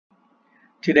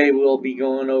Today we'll be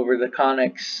going over the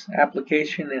Connex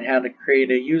application and how to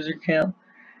create a user account.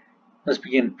 Let's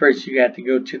begin. First, you got to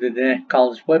go to the Connect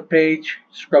College webpage,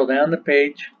 scroll down the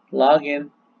page, log in.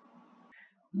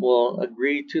 We'll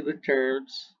agree to the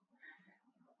terms,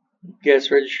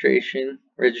 guest registration,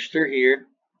 register here,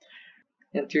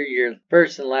 enter your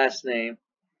first and last name,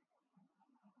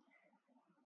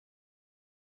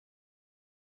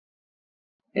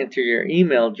 enter your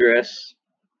email address,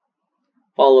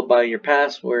 followed by your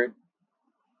password.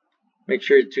 Make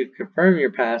sure to confirm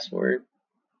your password.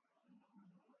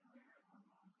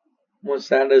 Once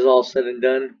that is all said and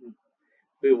done,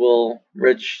 we will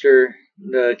register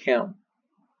the account.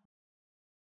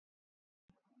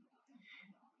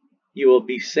 You will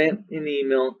be sent an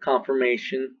email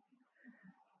confirmation.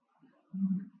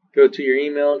 Go to your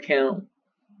email account,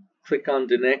 click on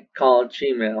Connect College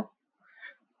email.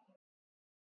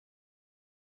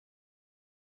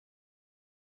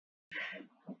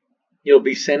 You'll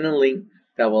be sent a link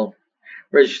that will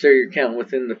register your account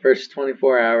within the first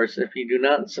 24 hours. If you do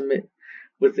not submit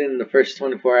within the first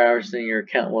 24 hours, then your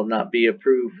account will not be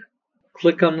approved.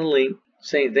 Click on the link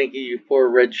saying thank you for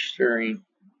registering.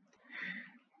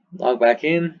 Log back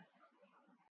in.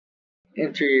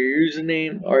 Enter your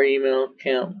username or email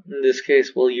account. In this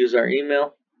case, we'll use our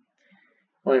email.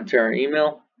 We'll enter our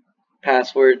email,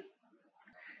 password,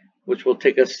 which will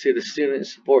take us to the student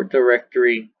support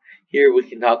directory. Here we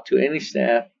can talk to any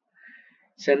staff,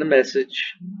 send a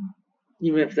message.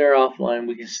 Even if they're offline,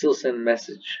 we can still send a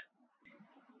message.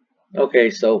 Okay,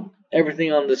 so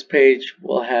everything on this page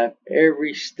will have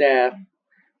every staff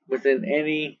within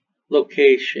any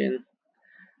location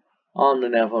on the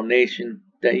Navajo Nation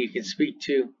that you can speak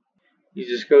to. You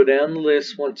just go down the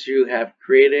list. Once you have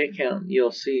created an account,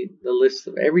 you'll see the list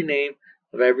of every name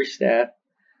of every staff.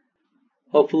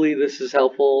 Hopefully this is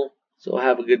helpful, so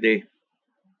have a good day.